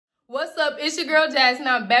What's up? It's your girl Jazz, and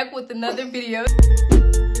I'm back with another video.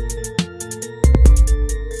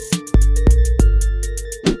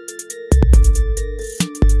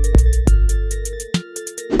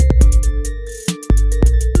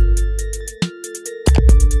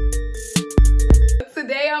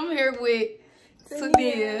 Today I'm here with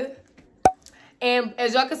Tania. And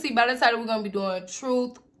as y'all can see by the title, we're gonna be doing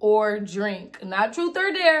truth or drink. Not truth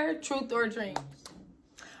or dare, truth or drink.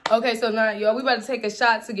 Okay, so now, y'all, we about to take a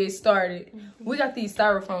shot to get started. We got these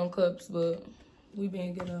styrofoam cups, but we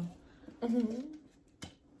been get them.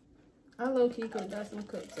 I low-key could got some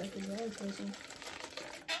cups after that question.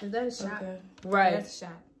 Is that a shot? Okay. Right. That's a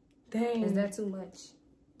shot. Dang. Is that too much?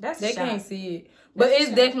 That's a they shot. can't see it. But That's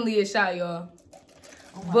it's definitely a shot, y'all.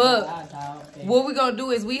 Oh but God, okay. what we're going to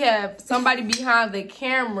do is we have somebody behind the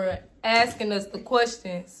camera asking us the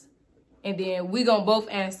questions. And then we going to both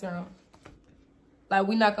answer them. Like,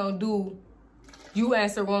 we're not going to do, you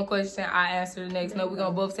answer one question, I answer the next. No, we're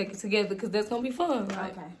going to both take it together because that's going to be fun.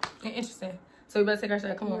 Like, Okay. And interesting. So we better take our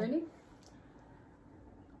shot. Come on. Ready?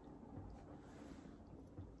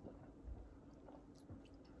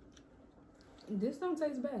 This don't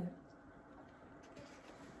taste bad.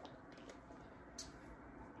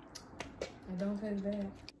 It don't taste bad.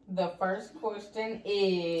 The first question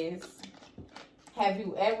is, have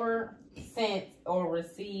you ever sent or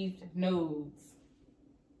received nudes?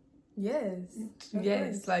 Yes.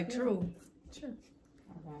 Yes, like true. Sure.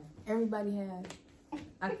 Okay. Everybody has.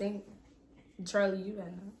 I think, Charlie, you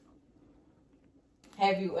gotta know.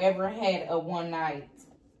 Have you ever had a one night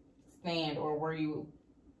stand, or were you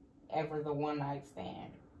ever the one night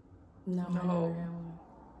stand? No. I never had one.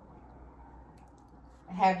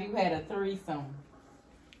 Have you had a threesome?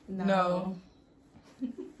 No.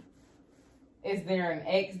 Is there an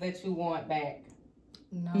ex that you want back?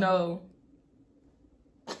 No.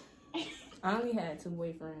 I only had 2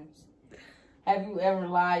 boyfriends. Have you ever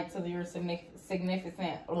lied to your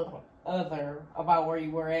significant other about where you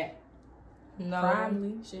were at? No.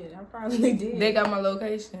 Probably. Shit, I probably did. They got my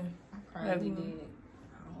location. I probably did.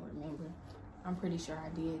 I don't remember. I'm pretty sure I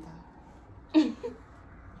did, though.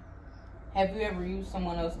 Have you ever used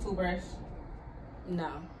someone else's toothbrush?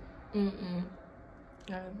 No. Mm-mm.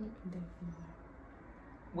 Definitely.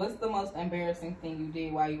 What's the most embarrassing thing you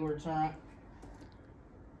did while you were drunk?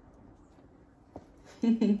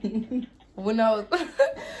 When I was,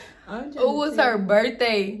 it was her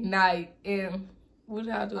birthday night, and what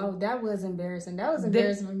did I do? Oh, that was embarrassing. That was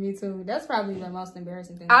embarrassing for me too. That's probably the most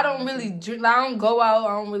embarrassing thing. I don't really drink. Like, I don't go out.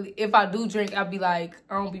 I don't really. If I do drink, I be like,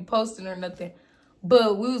 I don't be posting or nothing.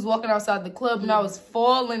 But we was walking outside the club, and I was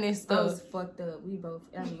falling and stuff. I was fucked up. We both,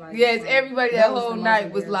 everybody. Yes, everybody that whole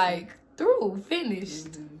night was embarrassing. like through,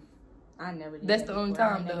 finished. I never did. That's that the only before.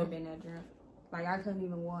 time I've never though. been that drunk. Like I couldn't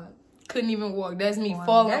even walk. Couldn't even walk. That's me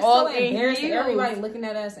falling That's all so in embarrassing. heels. Everybody looking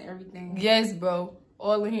at us and everything. Yes, bro.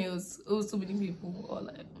 All in heels. It was too many people. All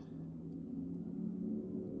that.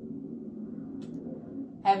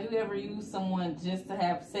 Have you ever used someone just to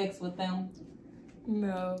have sex with them?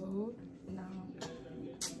 No. No.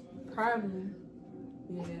 Probably.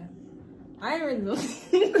 Yeah. I ain't really I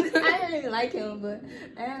didn't really like him, but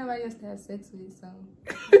I ain't nobody else to have sex with, so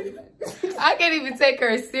I can't even take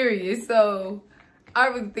her serious, so I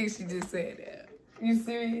really think she just said that. You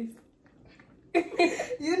serious?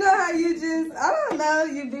 you know how you just, I don't know,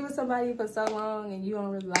 you be with somebody for so long and you don't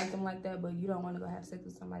really like them like that, but you don't want to go have sex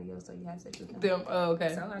with somebody else, so you have sex with them. Oh,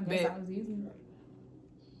 okay. So I guess I was using it.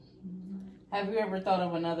 Have you ever thought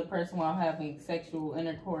of another person while having sexual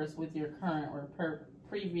intercourse with your current or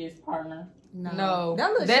previous partner? No.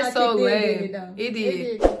 That little That's shot so kicked in, lame. did it, though? It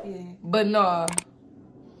did. kick in. But no.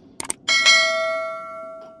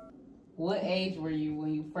 What age were you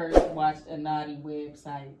when you first watched a naughty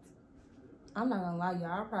website? I'm not gonna lie,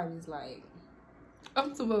 y'all. I probably was like,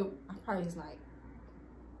 I'm too.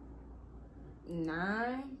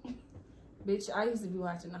 9. Bitch, I used to be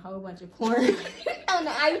watching a whole bunch of porn on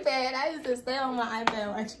the iPad. I used to stay on my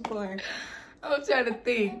iPad watching porn. I'm trying to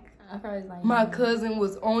think. I probably was like, My cousin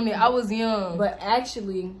was on it. I was young. But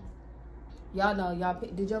actually, y'all know,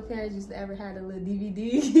 did your parents used to ever have the little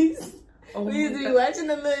DVDs? Oh We used to be watching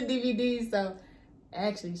the little DVDs. So,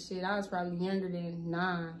 actually, shit, I was probably younger than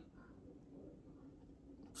 9.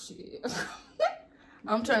 Shit.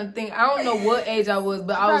 I'm trying to think. I don't know what age I was,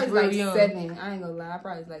 but I was real like young. 7. I ain't gonna lie. I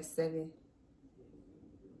probably was like 7.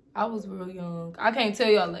 I was real young. I can't tell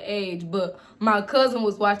y'all the age, but my cousin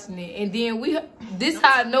was watching it. And then this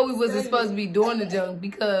how I know we wasn't supposed to be doing the junk,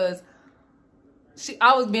 because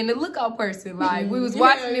I was being the lookout person. Like, we was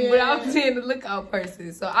watching it, but I was being the lookout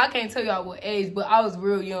person. So I can't tell y'all what age, but I was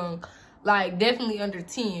real young. Like, definitely under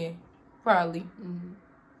 10, probably.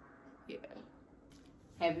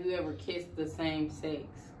 Have you ever kissed the same sex?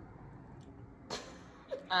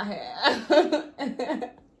 I have.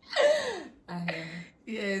 I have.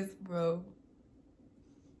 Yes, bro.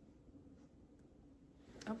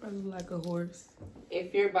 I probably like a horse.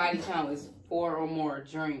 If your body count is 4 or more,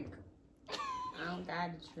 drink. I don't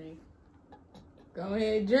gotta drink. Go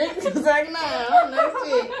ahead, drink. It's like, nah, I don't know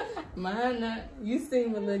shit. Mine not. You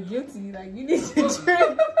seem a little guilty. Like, you need to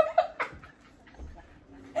drink.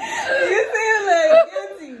 You seem a little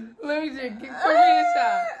guilty. Let me drink. Pour me a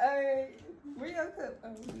shot. Alright. Where your cup?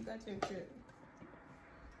 Oh, you got your cup.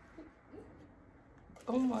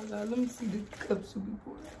 Oh my God, let me see the cups you be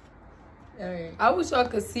pouring. Alright. I wish y'all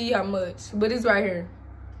could see how much, but it's right here.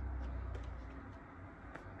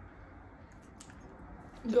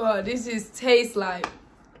 Y'all, this just tastes like,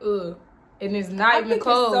 and it's not even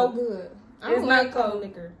cold. It's so good. I don't It's like not cold cold.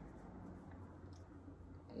 liquor.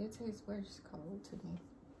 It tastes worse cold to me.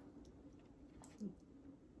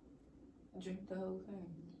 Drink the whole thing.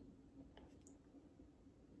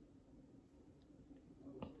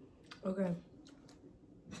 Okay.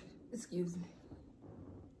 Excuse me.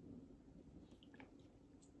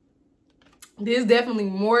 This is definitely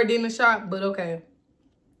more than a shot, but okay.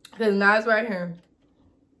 Because now it's right here.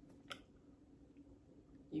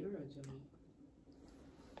 You're a Jimmy.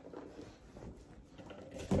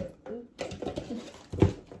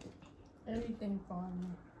 Everything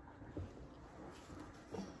fine.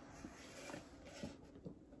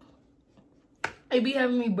 They be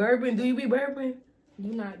having me bourbon. Do you be bourbon?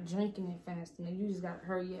 You're not drinking it fast enough. You just gotta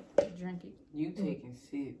hurry up and drink it. You taking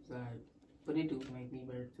sips, like, but it do make me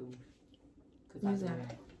burp too. Cause You I just do gotta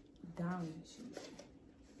that. down that shit.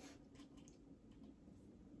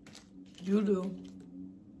 You do.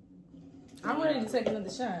 I'm ready to take another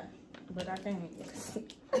shot, but I can't.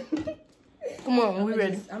 Come on, we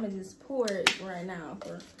ready. I'm gonna just pour it right now.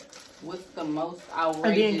 What's the most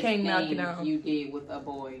outrageous can't knock it thing out. you did with a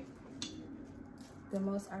boy? The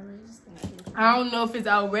most outrageous thing I did. I don't know if it's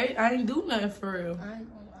outrageous. I ain't do nothing for real. I ain't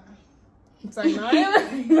gonna lie. It's like, no, I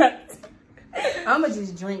ain't. I'm gonna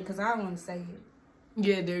just drink because I don't want to say it.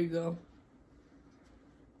 Yeah, there you go.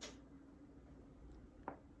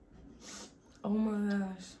 Oh my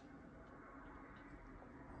gosh.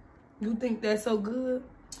 You think that's so good?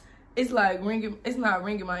 It's like ringing. It's not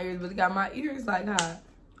ringing my ears, but it got my ears like hot.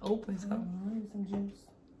 Open so. I need some juice.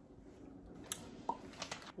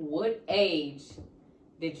 What age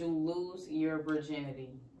did you lose your virginity?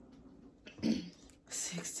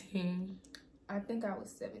 16. I think I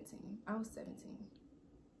was 17. I was 17.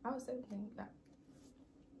 Yeah.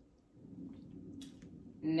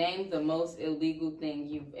 Name the most illegal thing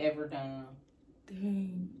you've ever done.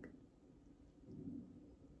 Dang.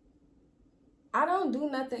 I don't do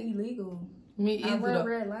nothing illegal. Me I either. run though.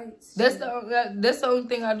 red lights. That's the only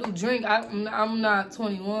thing I do. Drink. I'm not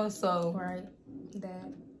 21, so right.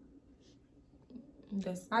 That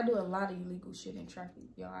that's I do a lot of illegal shit in traffic,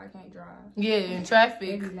 y'all. I can't drive. yeah. In They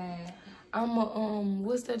traffic, be mad. I'm a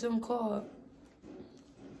what's that gym called?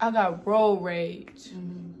 I got road rage,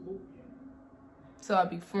 so I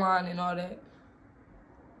be flying and all that.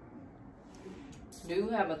 Do you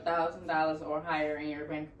have $1,000 or higher in your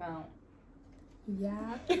bank account?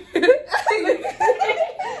 Yeah.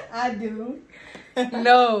 I do.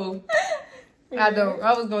 No, I don't.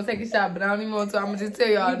 I was gonna take a shot, but I don't even want to. I'm gonna just tell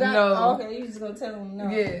y'all no. Okay, you just gonna tell them no.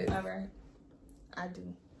 Yeah. All right. I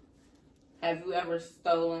do. Have you ever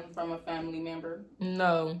stolen from a family member?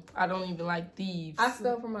 No, I don't even like thieves. I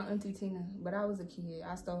stole from my auntie Tina, but I was a kid.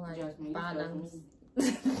 I stole like Just me, $5.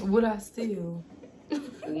 What I steal?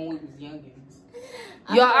 When we was youngins.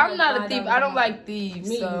 Y'all, I'm not a thief. I don't like thieves,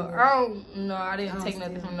 Me so either. I don't. No, I didn't I take don't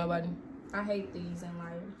nothing steal. from nobody. I hate thieves and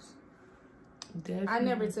liars. Definitely. I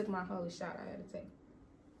never took my whole shot I had to take.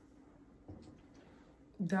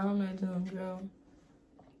 Down that dumb girl.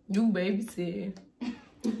 You babysit.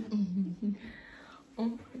 Oh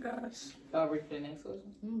my gosh. Y'all ready for the next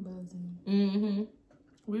question? I'm buzzing. Mm-hmm.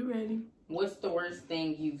 We ready. What's the worst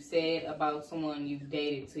thing you've said about someone you've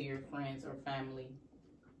dated to your friends or family?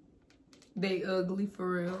 They ugly for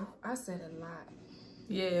real. I said a lot.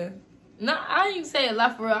 Yeah. No, I ain't say a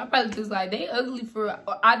lot for real. I probably just like they ugly for real.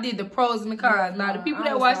 I did the pros and the cons. Now the people I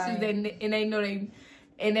that was watch like- this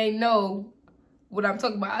and they know what I'm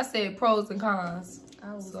talking about. I said pros and cons.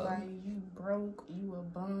 I was So. like, you broke, you a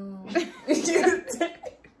bum.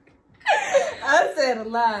 I said a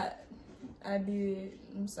lot. I did.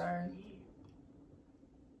 I'm sorry.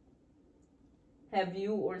 Have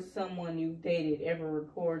you or someone you've dated ever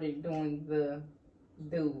recorded doing the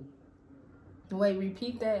do? Wait,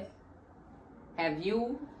 repeat that. Have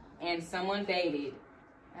you and someone dated?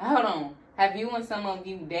 Hold on. Have you and some of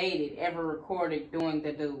you dated ever recorded doing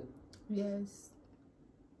the do? Yes.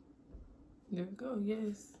 There we go.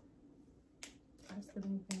 Yes.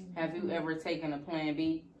 Have you ever taken a plan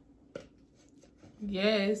B?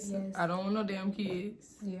 Yes. I don't want no damn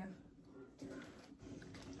kids. Yeah.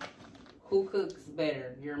 Who cooks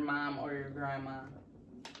better, your mom or your grandma?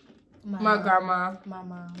 My grandma. My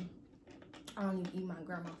mom. I don't even eat my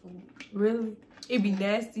grandma food. Really? It be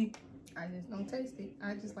nasty. I just don't taste it.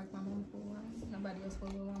 I just like my mom food. Nobody else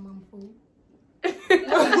food with my mom food.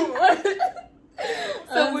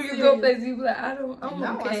 So when you go places, you be like, I'm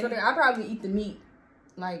okay. I swear to God, I probably eat the meat,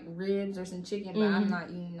 like ribs or some chicken, but I'm not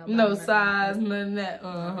eating no size, none of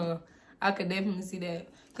that. I could definitely see that.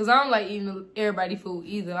 Cause I don't like eating everybody food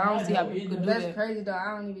either. I don't see how people could do that. That's crazy though.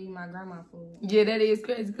 I don't even eat my grandma food. Yeah, that is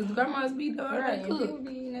crazy. Cause grandmas be the right. And people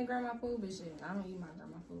be eating their grandma food, but shit, I don't eat my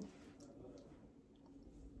grandma food.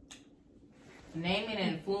 Name an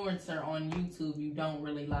influencer on YouTube you don't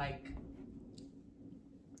really like.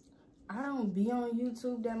 I don't be on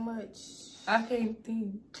YouTube that much. I can't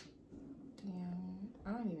think. Damn,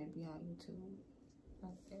 I don't even be on YouTube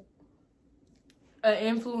like that.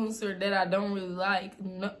 An influencer that I don't really like.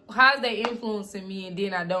 No, how's they influencing me and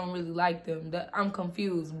then I don't really like them? I'm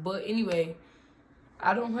confused. But anyway,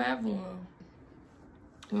 I don't have one.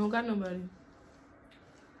 We don't got nobody.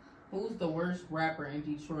 Who's the worst rapper in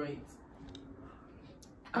Detroit?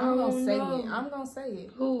 I'm gonna say it. I'm gonna say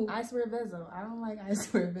it. Who? I Swear Vezo. I don't like I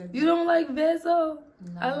Swear Vezo. You don't like Vezo?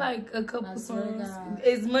 No. I like a couple songs. God.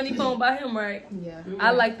 It's Money Phone by him, right? Yeah.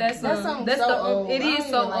 I like that song. That song's that's so the old. It is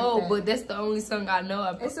so like old, that. but that's the only song I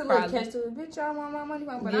know. It's a little catch to it. Bitch, y'all want my money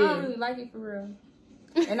phone, but I Yeah. don't really like it for real.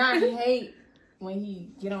 And I hate when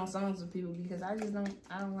he get on songs with people because I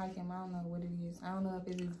don't like him. I don't know what it is. I don't know if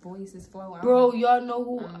it's his voice, his flow. Bro, y'all know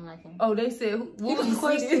who? I don't like him. Oh, they said, what was the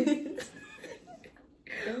question?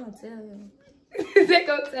 They gonna tell him. They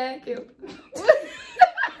gonna tag him.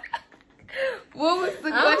 What was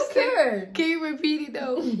the question? I don't care. Can you repeat it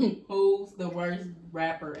though? Who's the worst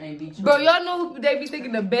rapper in Detroit? Bro, y'all know who they be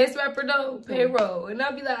thinking the best rapper though? Payroll. And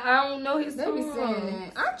I be like, I don't know his They song. be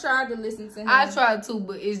saying that. I tried to listen to him. I tried to,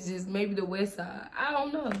 but it's just maybe the West Side. I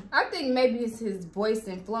don't know. I think maybe it's his voice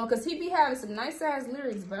and flow because he be having some nice ass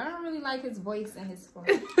lyrics, but I don't really like his voice and his flow.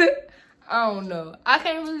 I don't know. I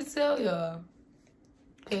can't really tell y'all.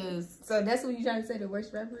 So that's what you trying to say the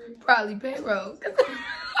worst rapper is? Probably Payroll.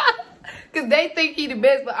 Cause they think he the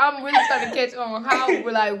best, but I'm really trying to catch on how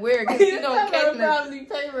we're like where, cause you don't catch probably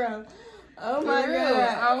Payroll. Oh my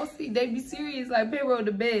God. I don't see, they be serious like Payroll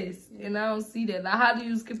the best, and I don't see that. Like, how do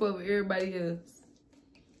you skip over everybody else?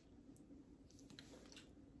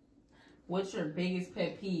 What's your biggest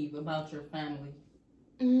pet peeve about your family?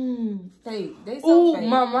 Fake. They so fake.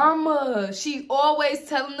 My mama, she always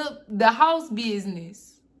telling the house business.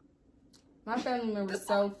 My family member's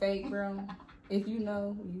so fake, bro. If you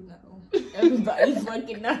know, you know. Everybody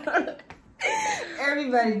fucking know.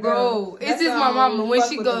 Everybody knows. Bro, it's just my mama when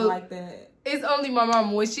she goes like that. It's only my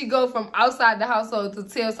mama when she go from outside the household to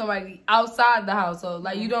tell somebody outside the household.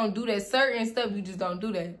 Like, you don't do that. Certain stuff, you just don't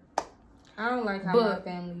do that. I don't like how my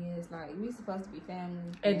family is. Like, we supposed to be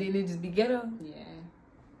family. And then it just be ghetto. Yeah.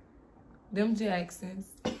 Them Jacksons.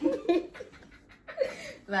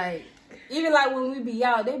 Like, even like when we be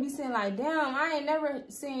out, they be saying like, damn, I ain't never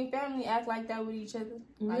seen family act like that with each other.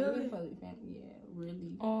 Like, Really? we supposed to be family. Yeah,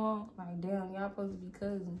 really. Oh. Like, damn, y'all supposed to be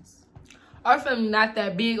cousins. Our family not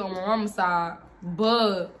that big on my mama's side,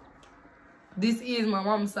 but this is my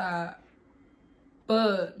mama's side.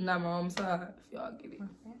 But not my mom's side, if y'all get it.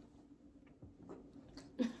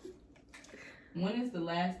 Okay. When is the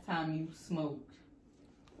last time you smoked?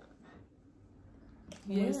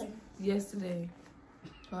 Yesterday.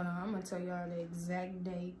 Hold on, I'm gonna tell y'all the exact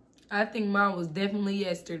date. I think mine was definitely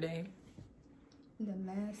yesterday. The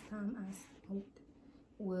last time I smoked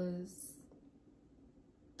was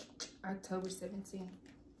October 17th.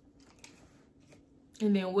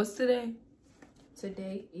 And then what's today?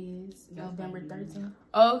 Today is November 13th.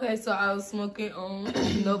 Oh, okay, so I was smoking on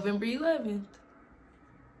November 11th.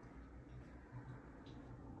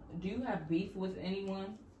 Do you have beef with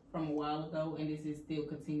anyone from a while ago, and is it still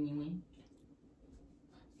continuing?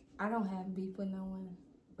 I don't have beef with no one,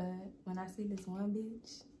 but when I see this one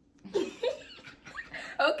bitch.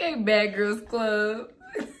 Okay, Bad Girls Club.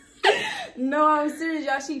 No, I'm serious,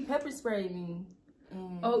 y'all. She pepper sprayed me.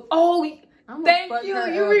 Thank you.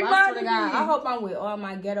 You reminded me. I hope I'm with all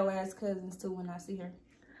my ghetto ass cousins too when I see her.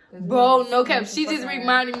 Bro, no cap. She just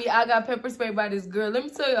reminded me I got pepper sprayed by this girl. Let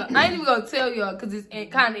me tell y'all. I ain't even gonna tell y'all because it's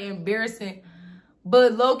kind of embarrassing.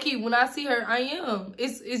 But low key, when I see her, I am.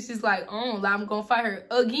 It's just like, oh, I'm gonna fight her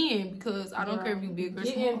again because I don't care if you big or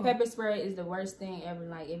small. Getting pepper spray is the worst thing ever.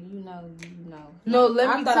 Like, if you know, you know. No, like,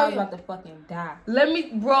 let me I thought tell I was you. about to fucking die. Let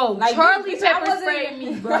me, bro. Like, Charlie bitch, I pepper wasn't sprayed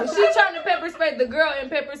even- me, bro. She trying to pepper spray the girl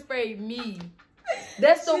and pepper sprayed me.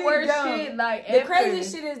 That's the She worst dumb. shit. Like, The ever.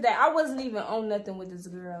 crazy shit is that I wasn't even on nothing with this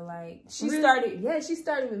girl. Like, she Really? she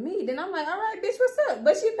started with me. Then I'm like, all right, bitch, what's up?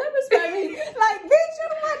 But she pepper sprayed me. Like, bitch, you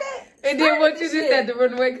the one that. And then started what you this just shit. had to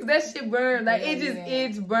run away because that shit burned. Like, it just Yeah.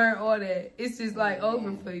 itch, burn, all that. It's just like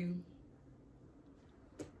over for you.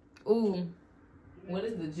 Ooh. What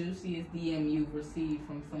is the juiciest DM you've received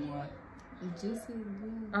from someone? Juicy,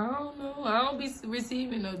 yeah. I don't know. I don't be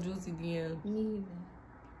receiving no juicy DM. Me either.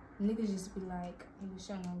 Niggas just be like,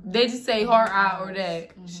 show no. They just say hard eye or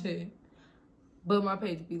that Mhm. shit. But my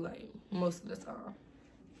page be like most of the time.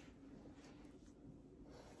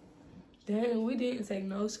 Damn, we didn't take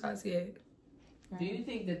no shots yet. Do you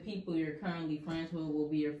think the people you're currently friends with will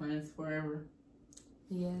be your friends forever?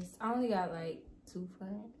 Yes. I only got like 2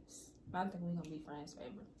 friends. I think we're gonna be friends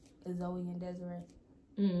forever. It's Zoe and Desiree.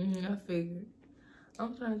 I figured.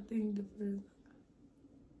 I'm trying to think the first.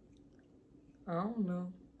 I don't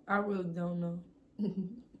know. I really don't know.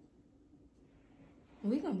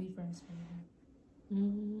 We gonna be friends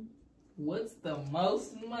forever. What's the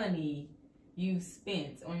most money you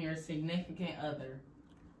spent on your significant other?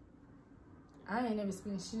 I ain't never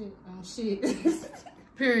spent shit on shit.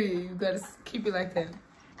 Period. You gotta keep it like that.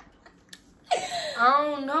 I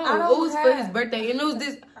don't know. I don't It was for his have- birthday. And it was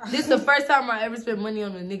this the first time I ever spent money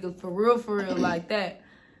on a nigga for real like that.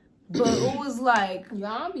 But it was like,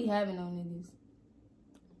 Y'all don't be having no niggas.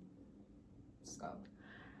 So.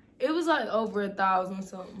 it was like over 1,000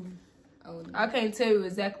 something. Oh, I can't tell you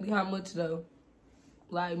exactly how much though.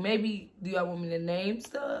 Like, maybe, do y'all want me to name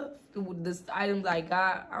stuff? The items I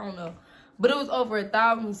got? I don't know. But it was over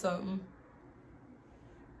 1,000 something.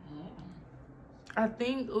 I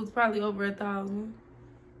think it was probably over 1,000.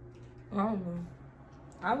 I don't know.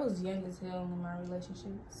 I was young as hell in my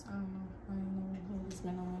relationships. I don't know. I ain't never really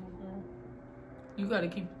spent on any girl. You gotta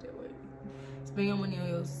keep it that way. Spend your money on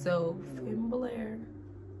yourself and Blair.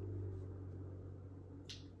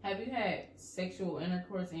 Have you had sexual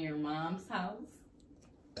intercourse in your mom's house?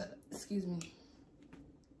 Excuse me.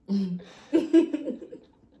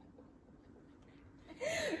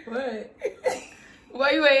 What?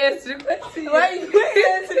 Why you ain't answer the question? Why you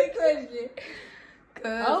answer the question?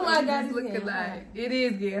 Oh my I'm God, just it's looking getting like hot. it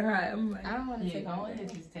is getting hot. I'm like, I don't want to Yeah, take go all ahead that.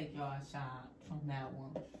 and just take y'all a shot from that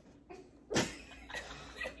one.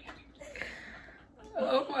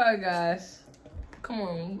 oh my gosh. Come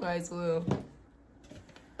on, you might as well.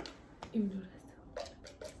 You do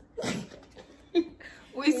that.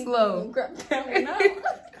 We slow. Crap that one out.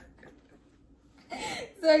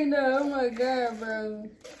 It's like, no, oh my God, bro.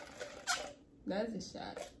 That's a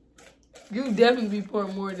shot. You definitely be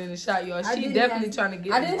pouring more than a shot, y'all. I She didn't definitely have- trying to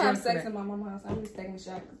get. I didn't have drunk sex for in my mom's house. I'm just taking a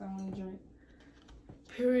shot because I want to drink.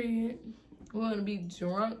 that. Period. We're gonna be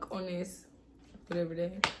drunk on this whatever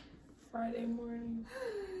day. Friday morning.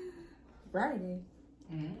 Friday.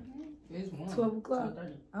 It's 1. 12 o'clock.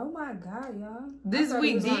 12:30. Oh my God, y'all. This I thought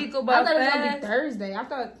week it was did go I by thought it was gonna fast. be Thursday. I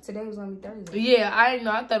thought today was gonna be Thursday. Yeah, I didn't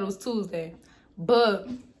know. I thought it was Tuesday. But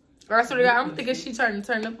I swear to God, I'm thinking she trying to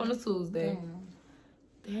turn up on a Tuesday.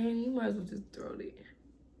 Dang, you might as well just throw it.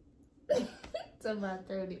 It's about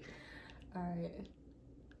 30. All right.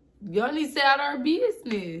 Y'all need to stay out of our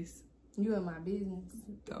business. You in my business.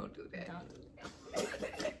 Don't do that. Don't do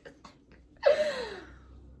that.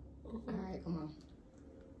 All right, come on.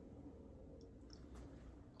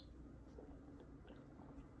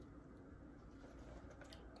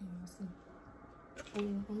 Oh,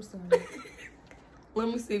 I'm sorry. Let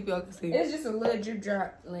me see if y'all can see. It's just a little drip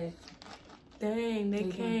drop left. Dang, they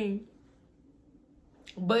Mhm. came.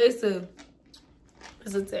 But it's a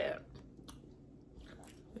tab.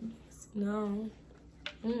 No.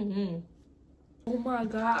 Oh my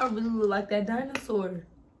God, I really look like that dinosaur.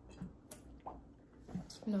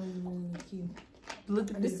 No, you really cute.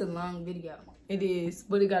 Look at This this. is a long video. It is,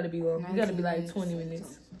 but it gotta be long. It gotta be 19 like minutes. 20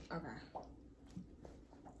 minutes. Okay.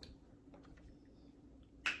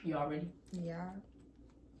 You all ready? Yeah.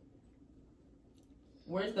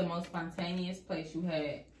 Where's the most spontaneous place you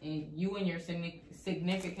had and you and your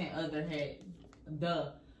significant other had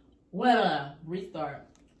restart.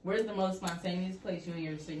 Where's the most spontaneous place you and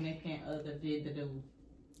your significant other did the do?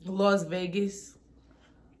 Las Vegas.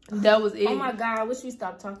 That was it. Oh my God, I wish we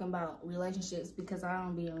stopped talking about relationships because I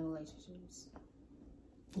don't be in relationships.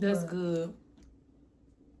 That's But- good.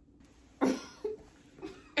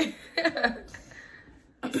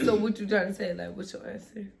 So what you trying to say? Like, what's your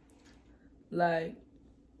answer? Like,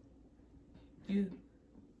 you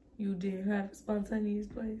didn't have a spontaneous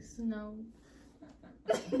place? No.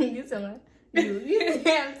 You talking about you didn't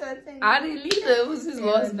have spontaneous? I didn't either. It was just Yeah,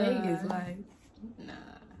 Las nah. Vegas. Like, Nah.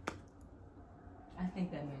 I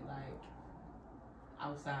think that meant like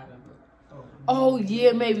outside of it. oh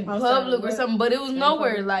yeah, maybe Outside public of or what? something, but it was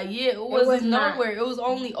nowhere. Like, yeah, it wasn't was not. nowhere. It was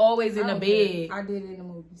only always in I the don't care. bed. I did it in the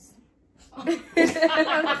movies.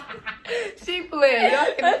 She playing.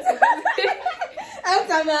 Y'all can I'm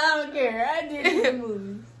talking about I don't care. I did it in the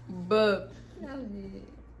movies. But I did.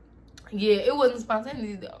 yeah, it wasn't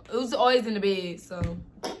spontaneous though. It was always in the bed. So.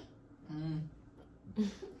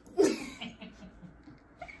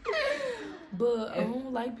 But I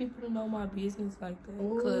don't like people to know my business like that.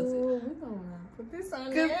 Cause Ooh, we gonna put this on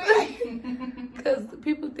there. Cause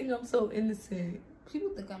people think I'm so innocent. People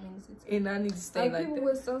think I'm innocent. And I need to stay like people that.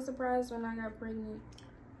 were so surprised when I got pregnant.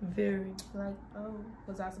 Very. Like, oh,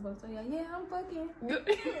 was I supposed to? Yeah, I'm fucking.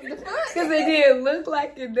 Cause it didn't look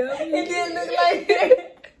like it though. It didn't look like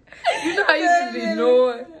it. You know how you should be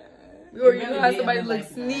knowing. Or you know how somebody look looks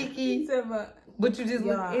like sneaky. But you just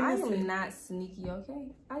Yo, look I innocent. am not sneaky, okay?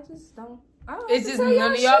 I just don't. I don't It's have just to tell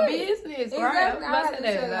none of y'all shit. business, right? I was Exactly. I about have to to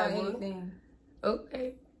say tell that. y'all Like, anything.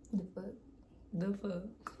 okay. The fuck? The fuck.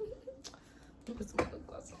 Put some lip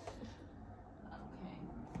gloss on.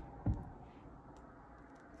 Okay.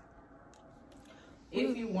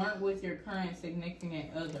 If you weren't with your current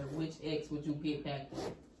significant other, which ex would you get back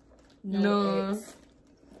with? No. Ex.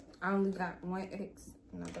 I only got one ex,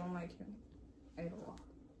 and I don't like him at all.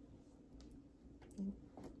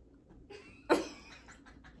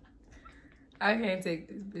 I can't take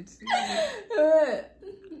this bitch.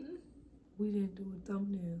 We didn't do a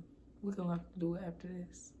thumbnail. We're gonna have to do it after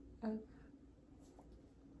this.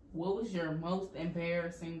 What was your most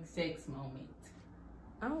embarrassing sex moment?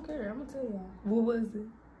 I don't care. I'm gonna tell y'all. What was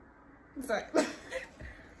it? Sorry.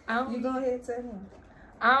 I You don't, go ahead and tell him.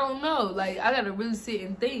 I don't know. Like, I gotta really sit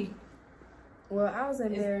and think. Well, I was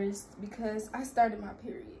embarrassed because I started my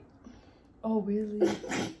period. Oh, really? Don't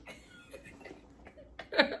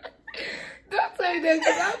say that,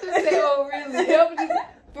 because I'll just say, oh, really? I'm just,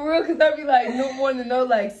 for real, because I'll be like, no one to know,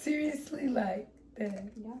 like, seriously, like, that.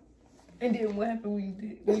 Yeah. And then what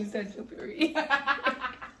happened when you started your period?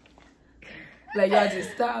 Like, y'all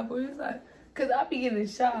just stop, or it's like, because I be getting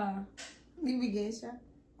shy. You be getting shot?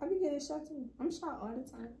 I be getting shot too. I'm shot all the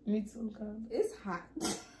time. Me too, kind of. It's hot.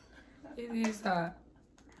 It is hot.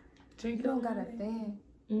 Drink You don't got a fan.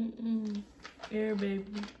 Mm-mm. Air, baby.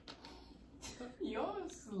 You're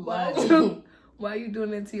slow. Why you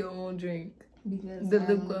doing that to your own drink? Because The I'm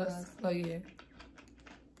lip a gloss. girl. Oh, yeah.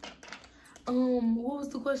 What was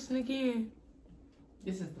the question again?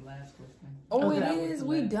 This is the last question. Oh, Okay. That it was is. the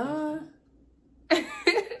We last done.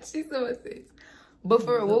 She said what's this? But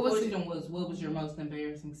for The what was it? question was, what was your most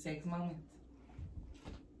embarrassing sex moment?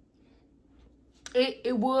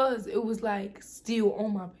 It was like still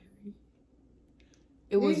on my period.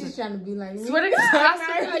 It You was. just trying to be like me. Swear to God, I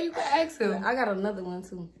swear to God, you can ask him. I got another one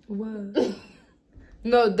too. What?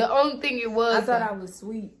 No, the only thing it was. I thought I was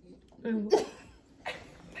sweet.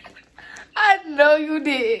 I know you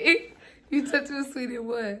did. You thought you was sweet and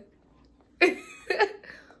what?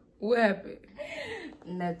 What happened?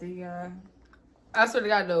 Nothing, y'all. I swear to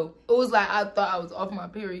God, though, it was like I thought I was off my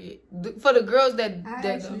period. For the girls that I that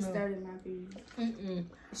actually don't know. started my period. Mm-mm.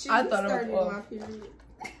 She I thought I was started off. my period.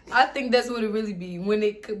 I think that's what it really be, when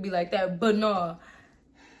it could be like that. But no,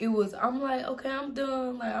 it was, I'm like, okay, I'm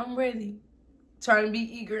done. Like, I'm ready. Trying to be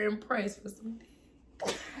eager and pressed for something.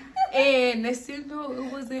 And they still know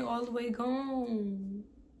it wasn't all the way gone.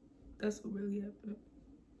 That's what really happened.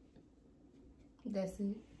 That's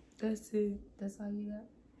it. That's it. That's all you got?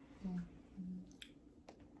 Yeah.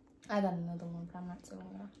 I got another one, but I'm not telling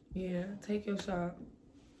y'all. Yeah, take your shot.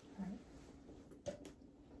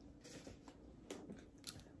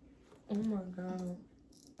 Oh my God.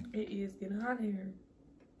 It is getting hot here.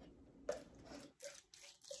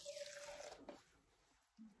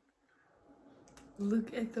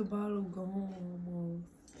 Look at the bottle gone almost.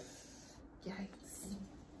 Yikes.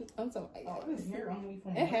 I'm so Oh, this hair only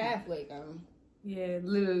from It halfway gone. Yeah,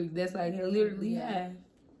 literally, that's like literally half.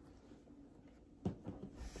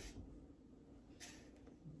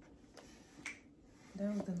 That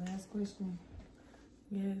was the last question.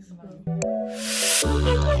 Yes, bro.